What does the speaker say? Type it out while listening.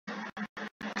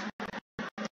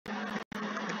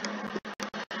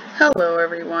Hello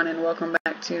everyone and welcome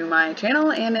back to my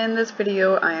channel, and in this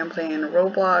video I am playing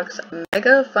Roblox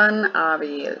Mega Fun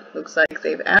Obby. It looks like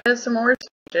they've added some more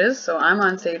stages, so I'm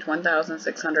on stage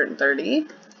 1630.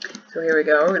 So here we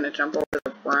go, we're going to jump over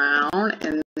the brown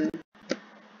and...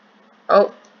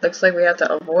 oh, looks like we have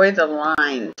to avoid the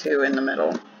line too in the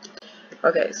middle.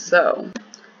 Okay, so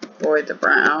avoid the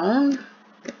brown.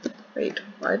 Wait,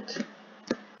 what?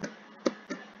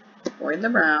 Avoid the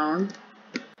brown.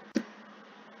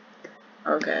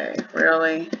 Okay,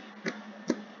 really?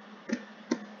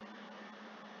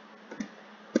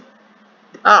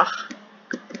 Ah!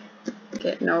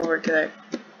 Getting over to that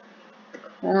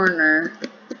corner.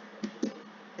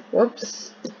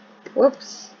 Whoops.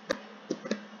 Whoops.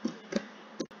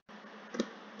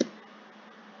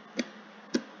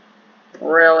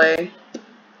 Really?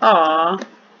 Aw.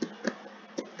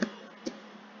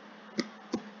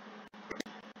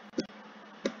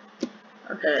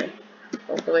 Okay.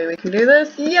 Hopefully we can do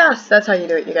this. Yes! That's how you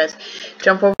do it, you guys.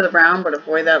 Jump over the brown, but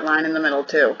avoid that line in the middle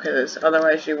too, because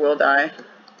otherwise you will die.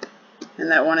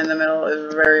 And that one in the middle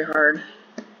is very hard.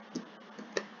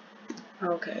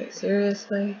 Okay,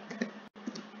 seriously?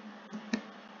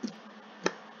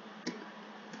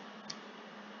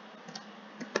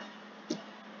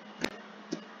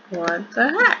 What the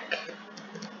heck?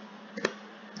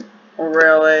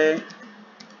 Really?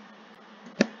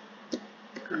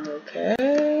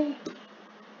 Okay.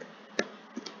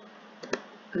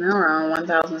 Now we're on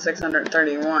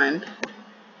 1631.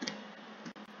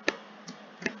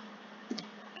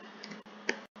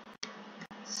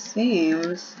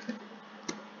 Seems...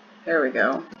 there we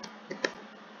go.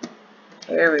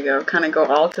 There we go. Kind of go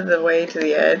all to the way to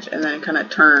the edge and then kind of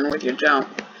turn with your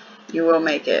jump. You will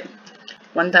make it.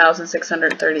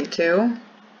 1632.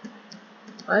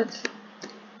 What?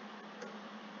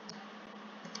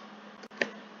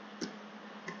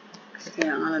 Stay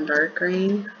on a dark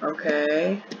green.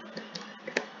 Okay.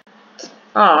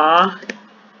 Aw.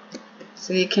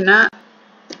 So you cannot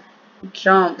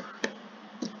jump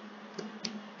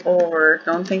over.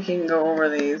 Don't think you can go over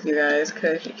these, you guys,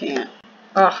 because you can't.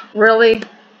 Oh, really?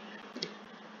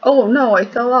 Oh no, I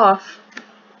fell off.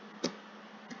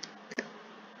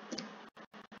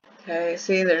 Okay,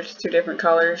 see, there's two different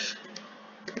colors.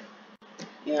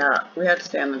 Yeah, we have to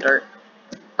stay on the dark.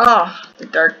 Oh, the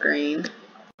dark green.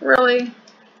 Really?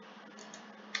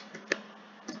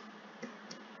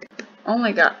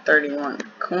 Only got 31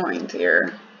 coins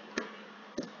here.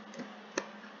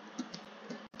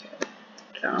 Okay,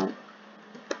 jump.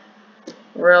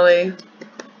 Really?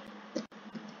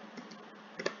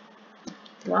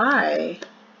 Why?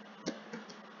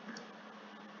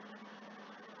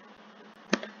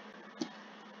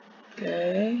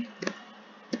 Okay.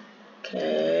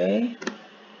 Okay.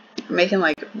 I'm making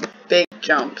like big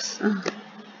jumps.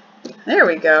 There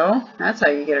we go. That's how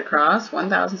you get across.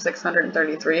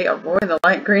 1633. Avoid the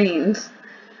light greens.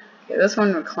 Okay, this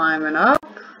one we're climbing up.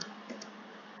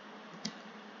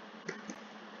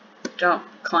 Jump,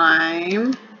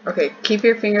 climb. Okay, keep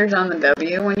your fingers on the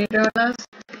W when you're doing this,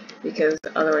 because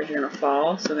otherwise you're gonna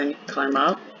fall, so then you can climb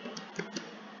up.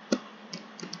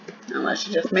 Unless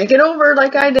you just make it over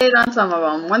like I did on some of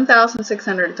them.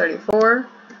 1634.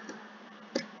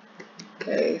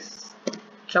 Okay,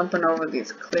 jumping over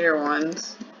these clear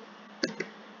ones.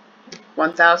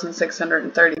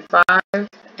 1635.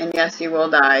 And yes, you will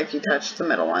die if you touch the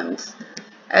middle ones,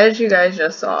 as you guys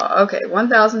just saw. Okay,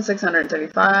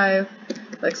 1635.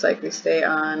 Looks like we stay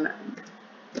on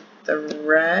the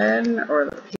red or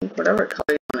the pink, whatever color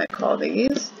you want to call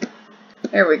these.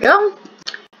 There we go.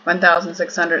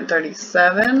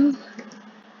 1637.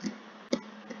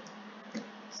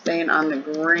 Staying on the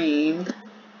green.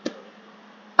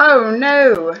 Oh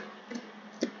no!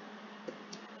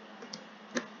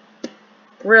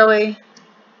 Really?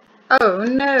 Oh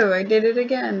no, I did it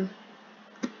again.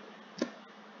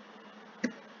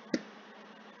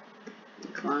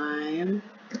 Climb.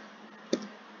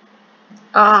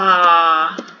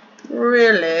 Ah,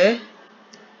 really?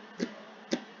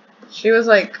 She was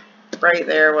like right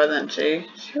there, wasn't she?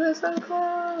 She was so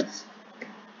close.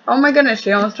 Oh my goodness,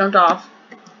 she almost jumped off.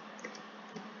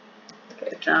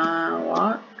 Okay, jump,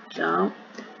 walk, jump,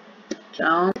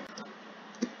 jump.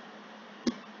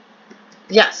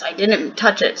 Yes, I didn't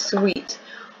touch it. Sweet.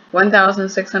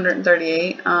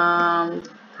 1638.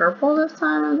 Purple this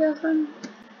time, I'm guessing.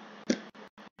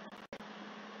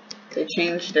 They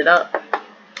changed it up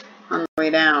on the way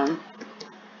down.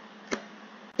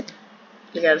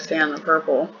 You gotta stay on the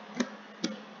purple.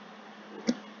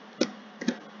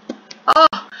 Oh,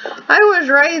 I was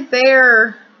right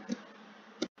there.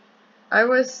 I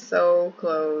was so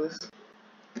close.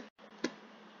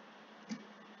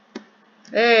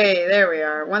 Hey, there we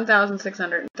are.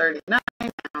 1,639 now.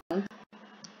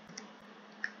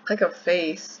 Like a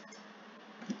face.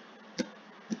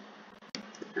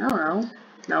 I don't know.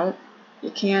 Nope.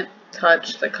 You can't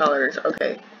touch the colors.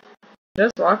 Okay.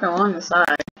 Just walk along the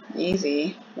side.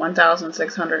 Easy.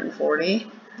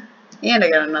 1,640. And I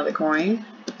got another coin.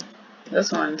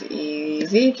 This one's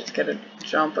easy. Just gotta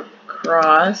jump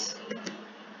across.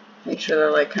 Make sure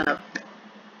they're like kind of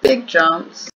big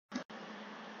jumps.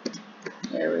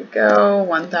 There we go.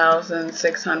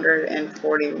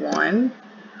 1,641.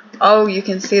 Oh, you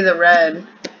can see the red.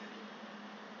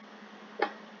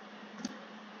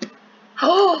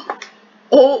 Oh!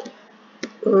 Oh!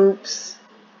 Oops.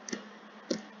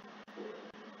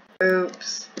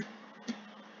 Oops.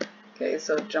 Okay,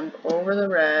 so jump over the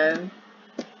red.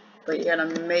 But you gotta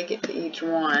make it to each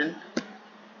one.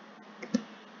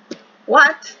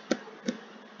 What?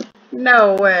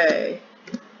 No way.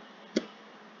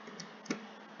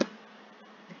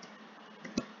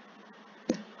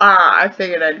 Ah, I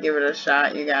figured I'd give it a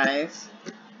shot, you guys.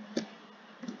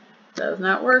 Does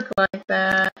not work like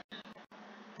that.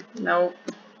 Nope.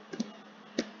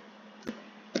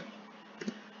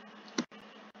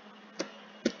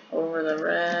 Over the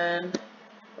red.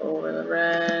 Over the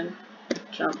red.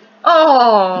 Jump.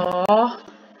 Oh!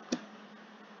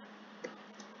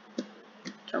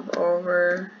 Jump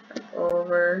over. Jump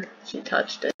over. She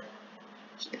touched it.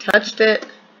 She touched it.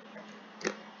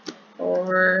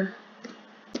 Over.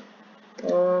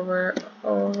 Over.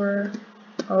 Over.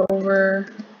 Over.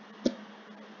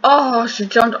 Oh, she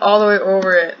jumped all the way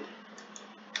over it.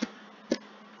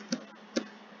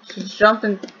 She's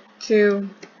jumping too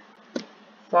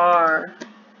far.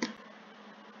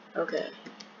 Okay.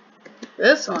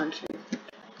 This one.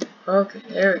 Okay,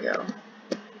 there we go.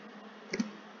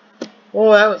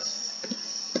 Whoa, that was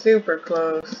super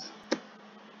close.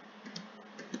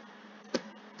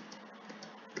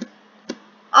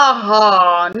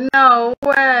 Oh, no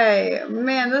way.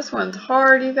 Man, this one's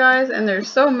hard, you guys, and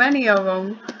there's so many of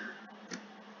them.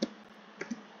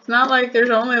 It's not like there's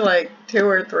only like 2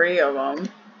 or 3 of them.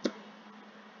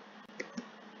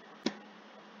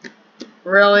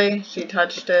 Really? She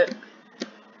touched it?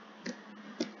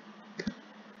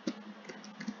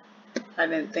 I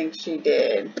didn't think she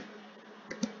did.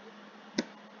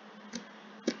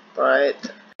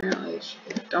 But apparently she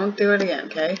did. Don't do it again,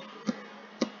 okay?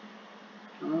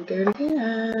 Don't do it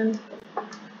again.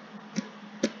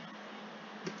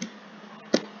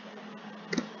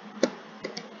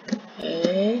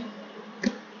 Okay.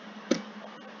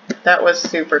 That was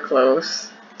super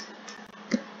close.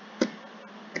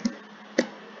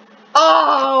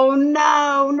 Oh,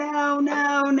 no, no,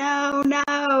 no, no,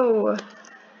 no.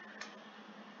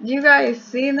 You guys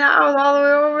seen that? I was all the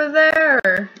way over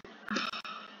there.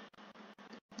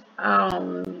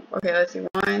 Okay, let's see.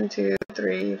 1, 2,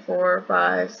 3, 4,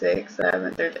 5, 6,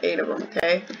 7. There's 8 of them,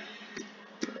 okay?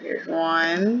 Here's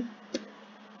 1.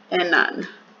 And none.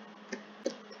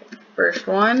 First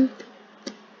one.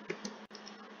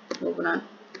 Moving on.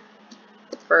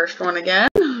 First one again.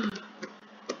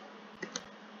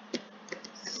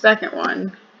 Second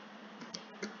one.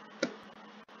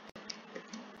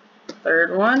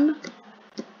 Third one.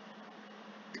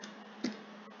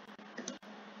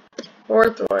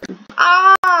 Fourth one.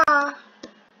 Ah!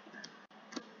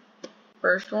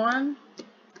 First one.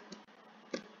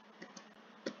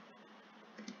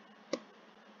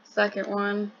 Second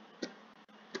one.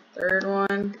 Third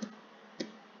one.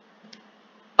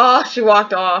 Oh, she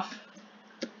walked off.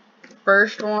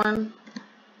 First one.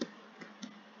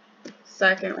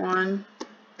 Second one.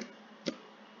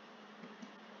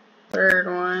 Third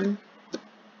one.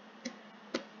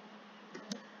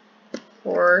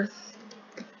 Fourth.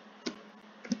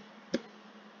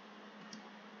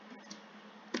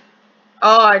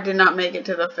 Oh, I did not make it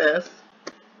to the 5th.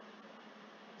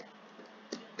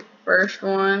 First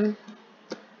one.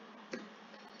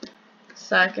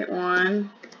 Second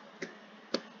one.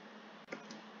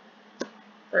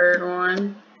 Third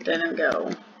one. Didn't go.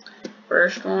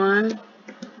 First one.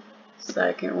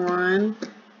 Second one.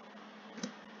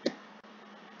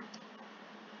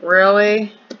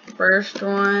 Really? First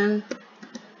one.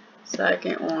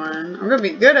 Second one. I'm gonna be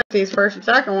good at these first and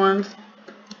second ones.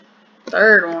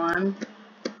 Third one.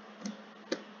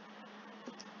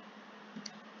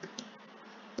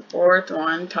 Fourth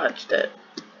one. Touched it.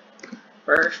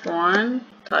 First one.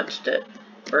 Touched it.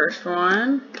 First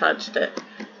one. Touched it.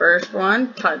 First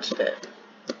one. Touched it.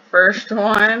 First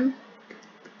one.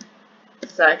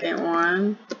 Second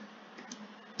one.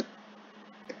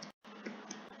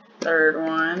 Third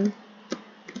one.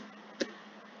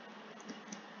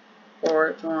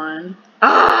 Fourth one.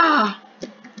 Ah!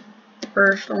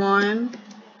 First one,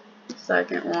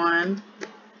 second one,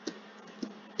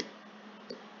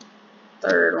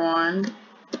 third one,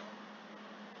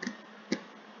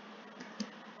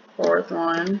 fourth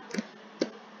one,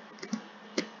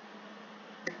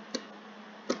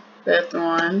 fifth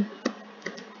one,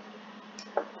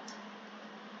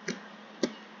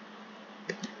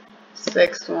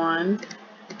 sixth one,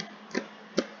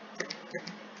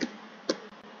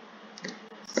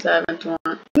 seventh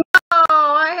one. No,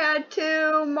 I had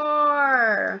two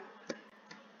more.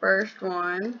 First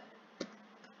one,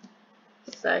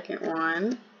 second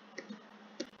one,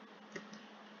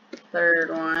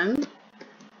 third one,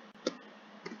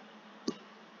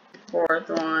 fourth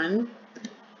one,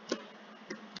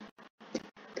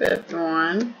 fifth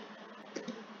one,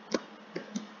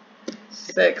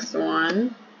 sixth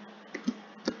one,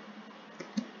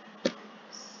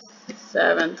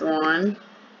 seventh one,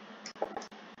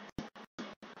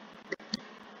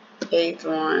 eighth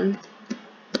one.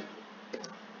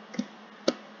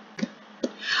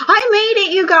 I made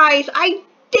it, you guys! I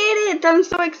did it! I'm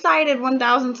so excited.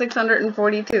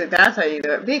 1,642. That's how you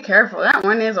do it. Be careful. That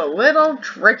one is a little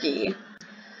tricky.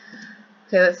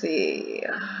 Okay, let's see.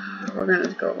 We're going to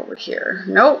go over here.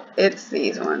 Nope, it's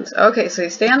these ones. Okay, so you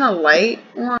stay on the light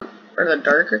one, or the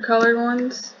darker colored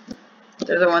ones.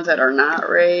 They're the ones that are not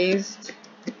raised.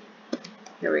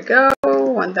 Here we go.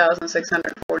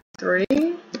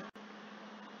 1,643.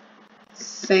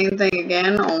 Same thing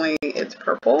again, only it's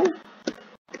purple.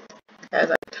 As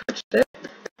I touched it.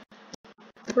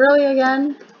 Really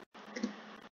again?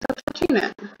 Stop touching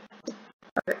it.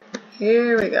 Okay,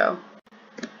 here we go.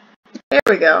 Here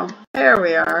we go. There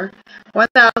we are.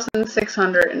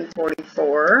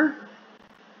 1,644.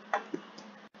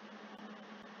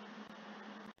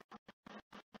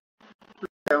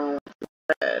 Going with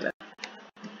red.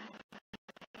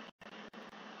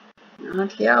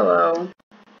 Not yellow.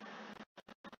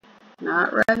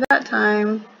 Not red that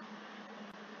time.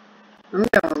 I'm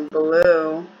going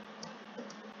blue.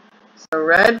 So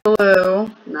red, blue,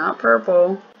 not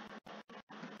purple.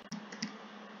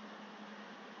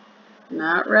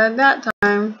 Not red that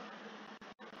time.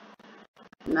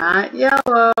 Not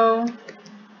yellow.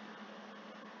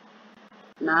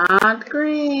 Not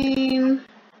green.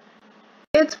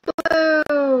 It's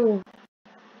blue.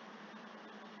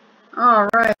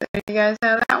 Alright, there you guys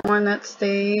have that one. That's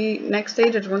the next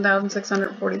stage is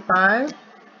 1,645.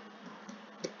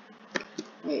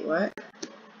 Wait, what?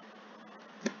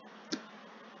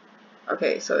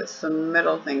 Okay, so it's the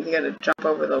middle thing. You gotta jump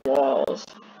over the walls.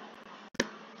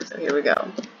 So here we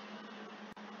go.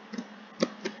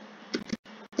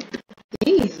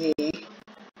 Easy.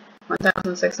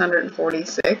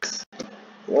 1,646.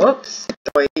 Whoops.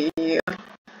 Okay, you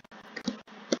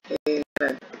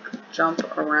gotta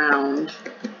jump around.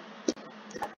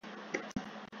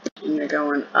 And you're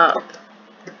going up.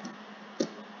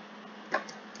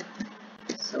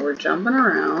 So we're jumping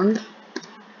around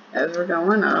as we're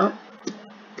going up.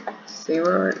 See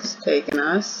where it's taking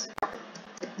us.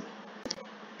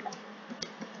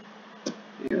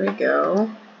 Here we go.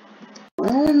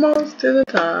 Almost to the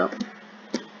top.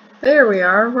 There we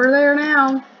are. We're there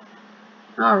now.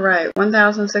 Alright,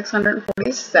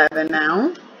 1,647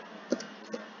 now.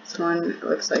 This one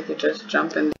looks like you just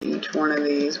jump into each one of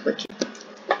these, but you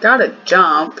gotta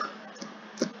jump.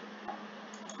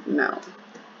 No.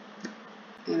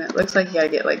 And it looks like you gotta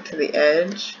get like to the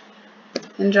edge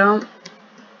and jump.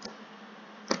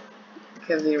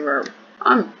 Because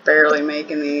I'm barely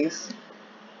making these.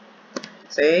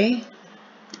 See?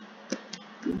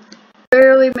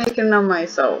 Barely making them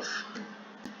myself.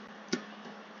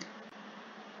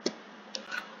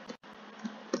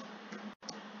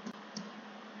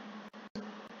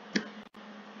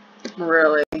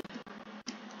 Really.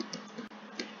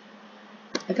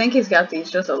 I think he's got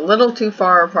these just a little too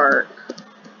far apart.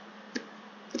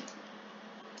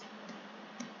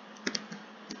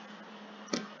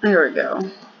 There we go.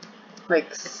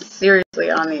 Like,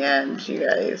 seriously on the edge, you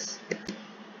guys.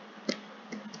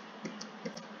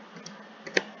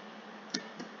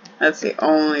 That's the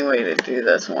only way to do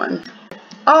this one.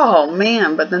 Oh,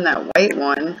 man, but then that white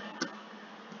one.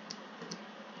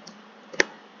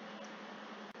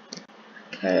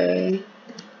 Okay.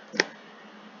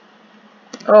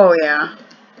 Oh, yeah.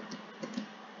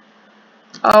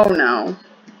 Oh, no.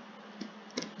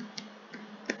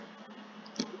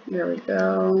 Here we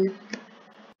go.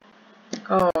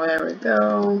 Oh, there we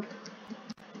go.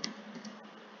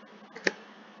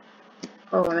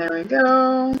 Oh, there we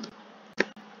go.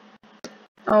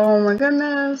 Oh my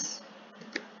goodness.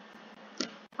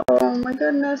 Oh my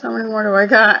goodness. How many more do I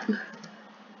got?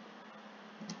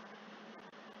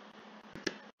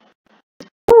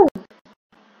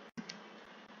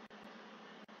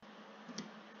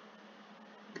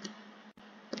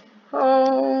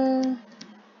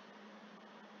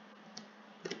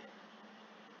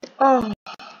 Oh,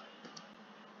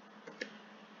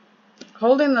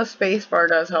 holding the space bar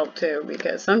does help too,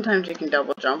 because sometimes you can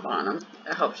double jump on them.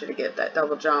 It helps you to get that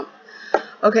double jump.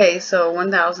 Okay, so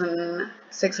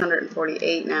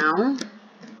 1,648 now.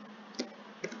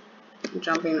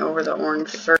 Jumping over the orange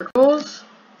circles.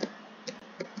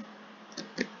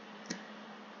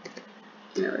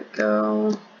 There we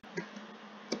go.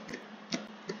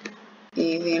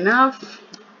 Easy enough.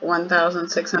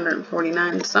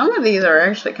 1,649. Some of these are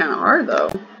actually kind of hard though.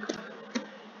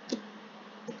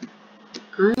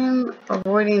 I'm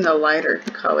avoiding the lighter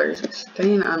colors,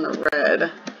 staying on the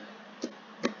red.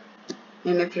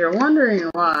 And if you're wondering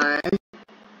why,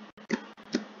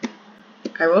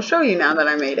 I will show you now that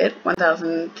I made it.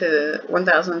 1,000 to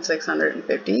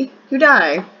 1,650. You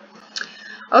die.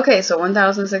 Okay, so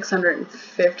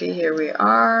 1,650. Here we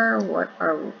are. What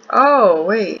are we? Oh,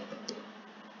 wait.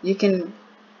 You can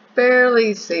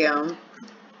barely see them.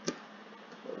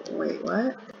 Wait, what?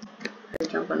 Are you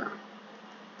jumping?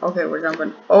 Okay, we're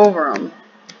jumping over them.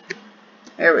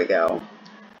 There we go.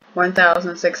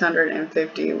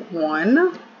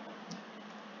 1,651.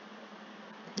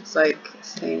 It's like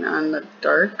staying on the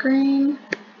dark green.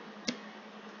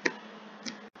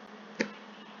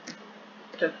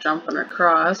 Just jumping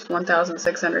across.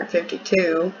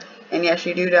 1,652. And yes,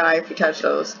 you do die if you touch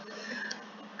those.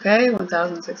 Okay,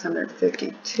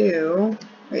 1,652.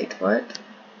 Wait, what?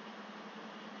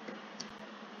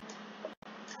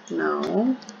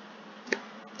 No.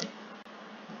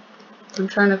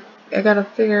 I gotta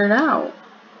figure it out.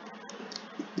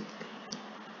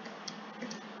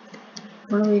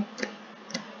 What do we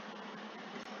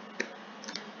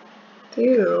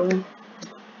do?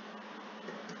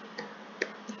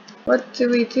 What do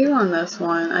we do on this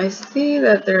one? I see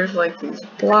that there's like these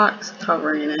blocks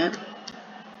covering it.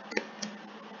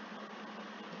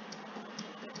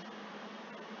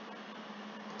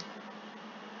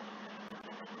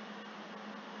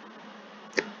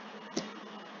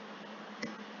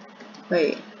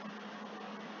 Wait.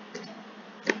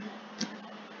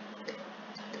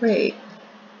 Wait.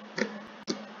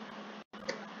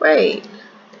 Wait.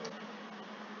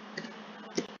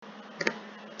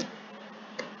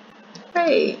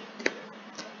 Wait.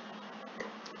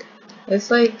 It's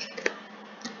like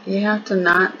you have to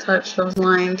not touch those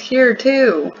lines here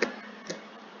too.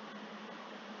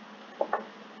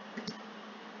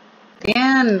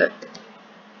 And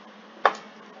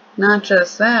not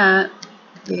just that,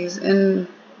 these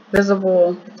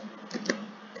invisible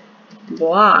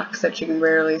blocks that you can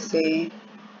barely see.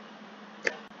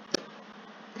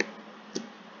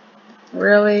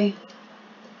 Really?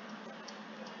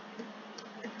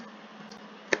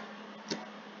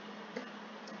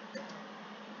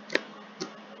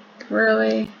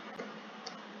 Really?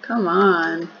 Come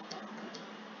on.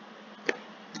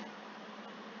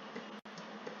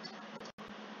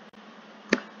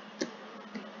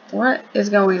 What is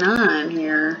going on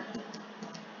here?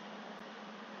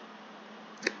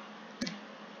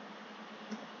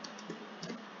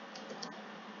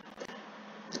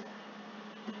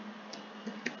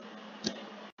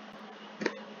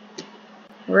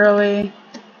 Really?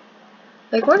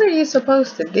 Like, what are you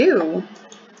supposed to do?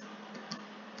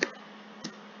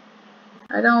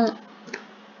 I don't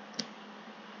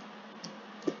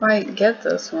quite get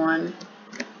this one.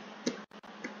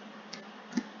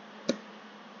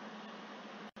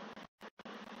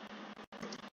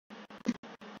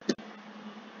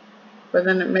 But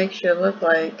then it makes you look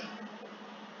like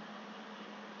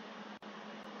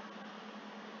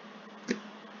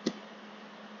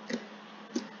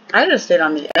I just stayed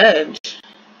on the edge.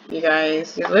 You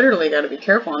guys, you literally got to be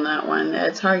careful on that one.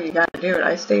 That's how you got to do it.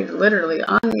 I stayed literally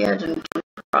on the edge and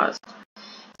jumped across.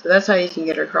 So that's how you can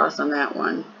get across on that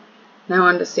one. Now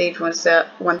on to stage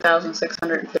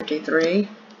 1,653.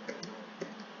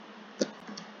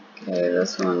 Okay,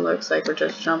 this one looks like we're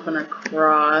just jumping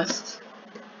across.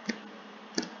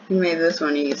 You made this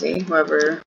one easy,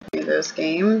 whoever made this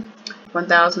game.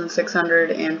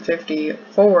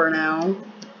 1,654 now.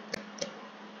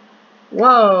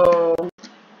 Whoa!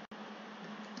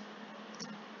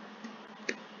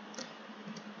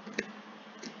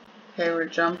 Okay, we're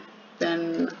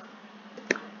jumping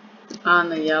on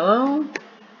the yellow.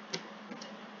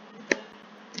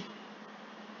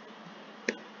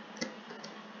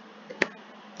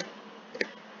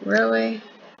 Really?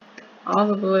 All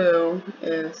the blue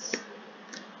is...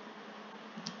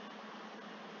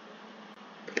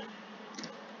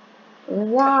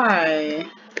 Why?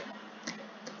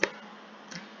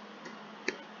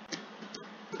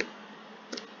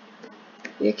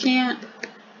 You can't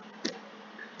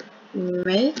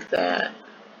make that.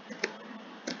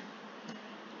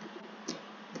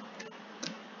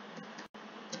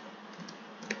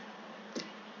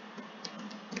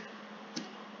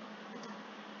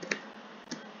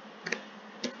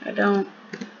 I don't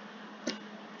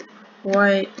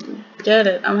quite get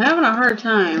it. I'm having a hard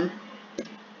time.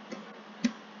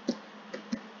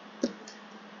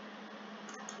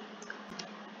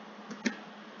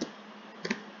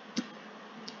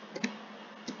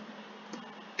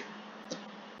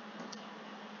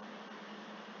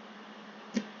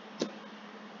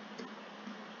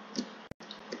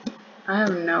 I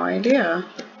have no idea.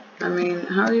 I mean,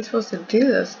 how are you supposed to do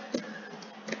this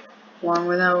one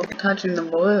without touching the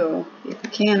blue? You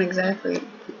can't exactly.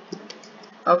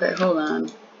 Okay, hold on.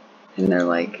 Isn't there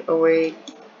like a way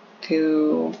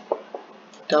to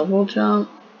double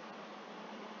jump?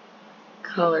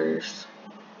 Colors.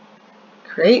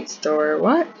 Crate store.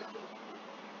 What?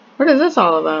 What is this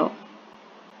all about?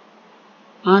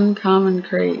 Uncommon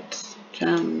crates.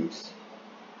 Gems.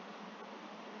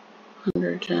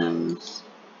 100 gems.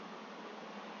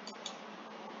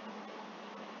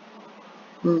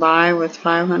 Buy with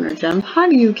 500 gems. How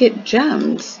do you get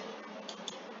gems?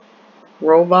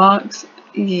 Roblox?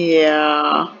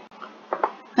 Yeah.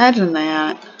 Imagine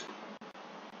that.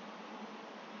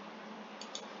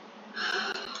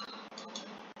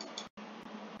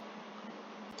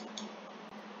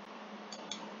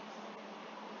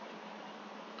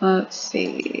 Let's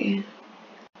see.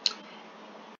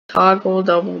 Toggle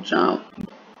double jump.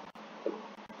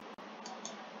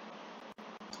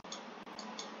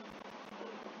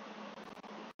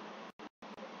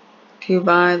 To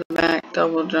buy the back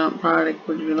double jump product,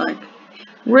 would you like?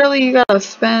 Really, you gotta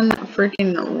spend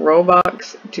freaking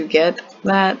Robux to get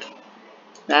that?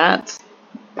 That's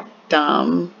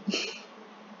dumb.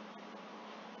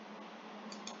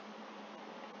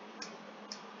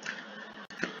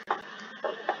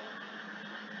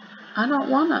 I don't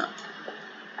wanna.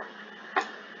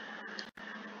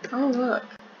 Oh, look.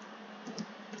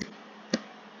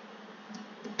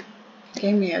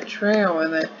 Gave me a trail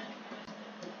with it.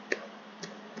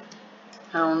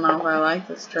 I don't know if I like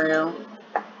this trail.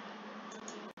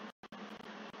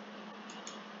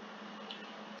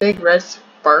 Big red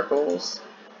sparkles.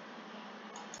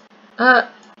 There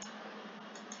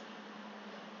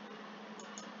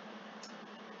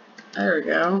we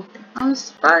go. I'm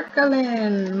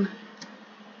sparkling.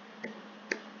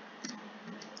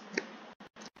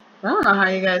 I don't know how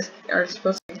you guys are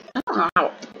supposed to. I don't know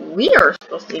how we are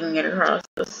supposed to even get across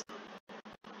this.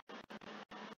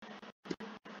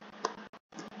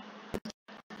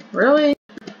 Really?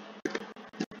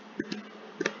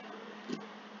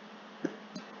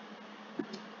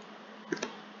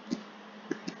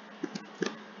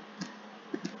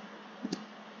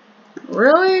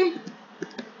 Really?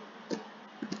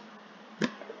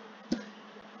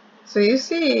 So you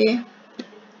see, you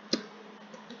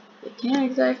can't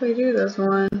exactly do this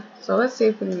one. So let's see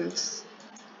if we can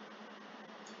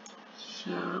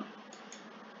shop.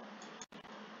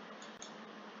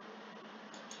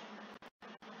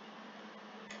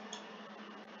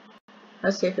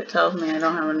 Let's see if it tells me I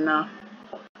don't have enough.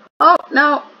 Oh,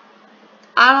 no.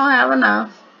 I don't have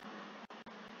enough.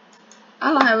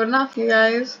 I don't have enough, you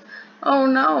guys. Oh,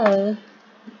 no.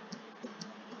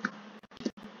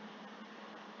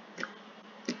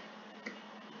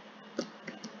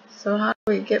 So how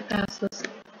do we get past this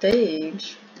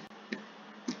stage?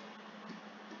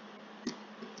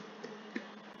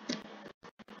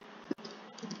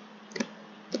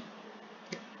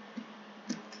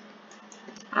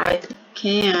 I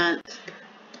can't.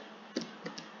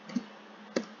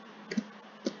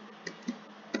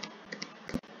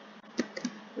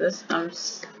 This, I'm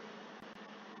stuck.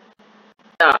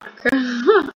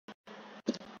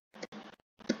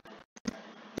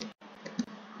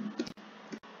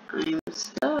 I'm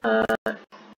stuck.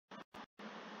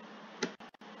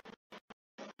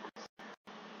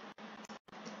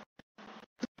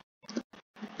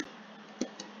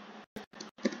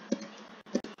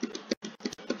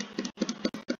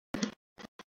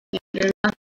 Do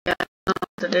nothing. I don't know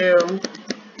what to do.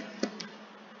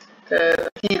 Because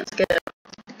I can't skip.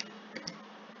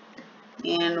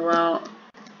 And, well,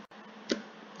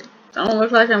 don't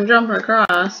look like I'm jumping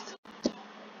across.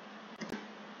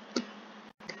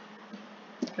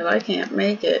 Because I can't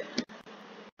make it.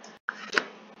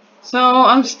 So,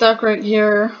 I'm stuck right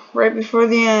here, right before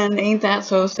the end. Ain't that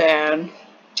so sad?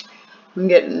 I'm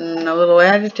getting a little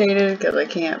agitated because I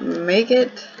can't make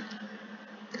it.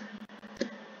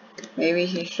 Maybe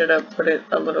he should have put it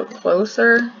a little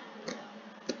closer.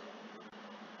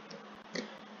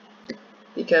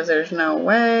 Because there's no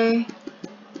way.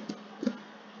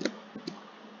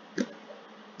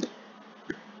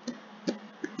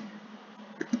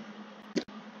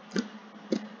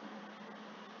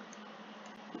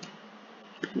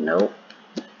 Nope.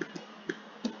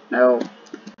 Nope.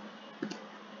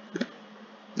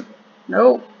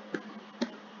 Nope.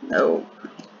 Nope.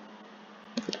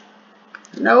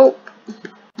 Nope.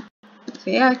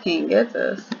 See, I can't get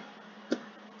this.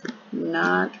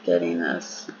 Not getting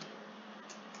this.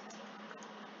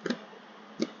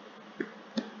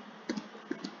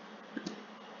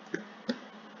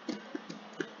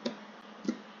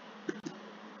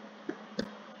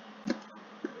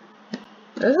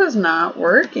 This is not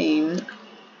working.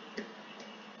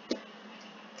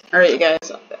 Alright, you guys,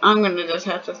 I'm gonna just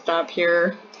have to stop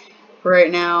here for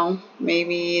right now.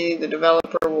 Maybe the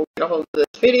developer will get a hold of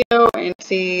this video and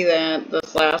see that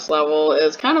this last level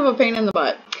is kind of a pain in the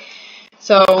butt.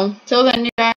 So, till then,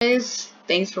 you guys,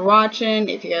 thanks for watching.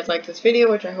 If you guys like this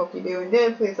video, which I hope you do and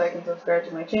did, please like and subscribe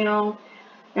to my channel.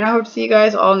 And I hope to see you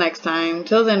guys all next time.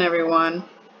 Till then, everyone.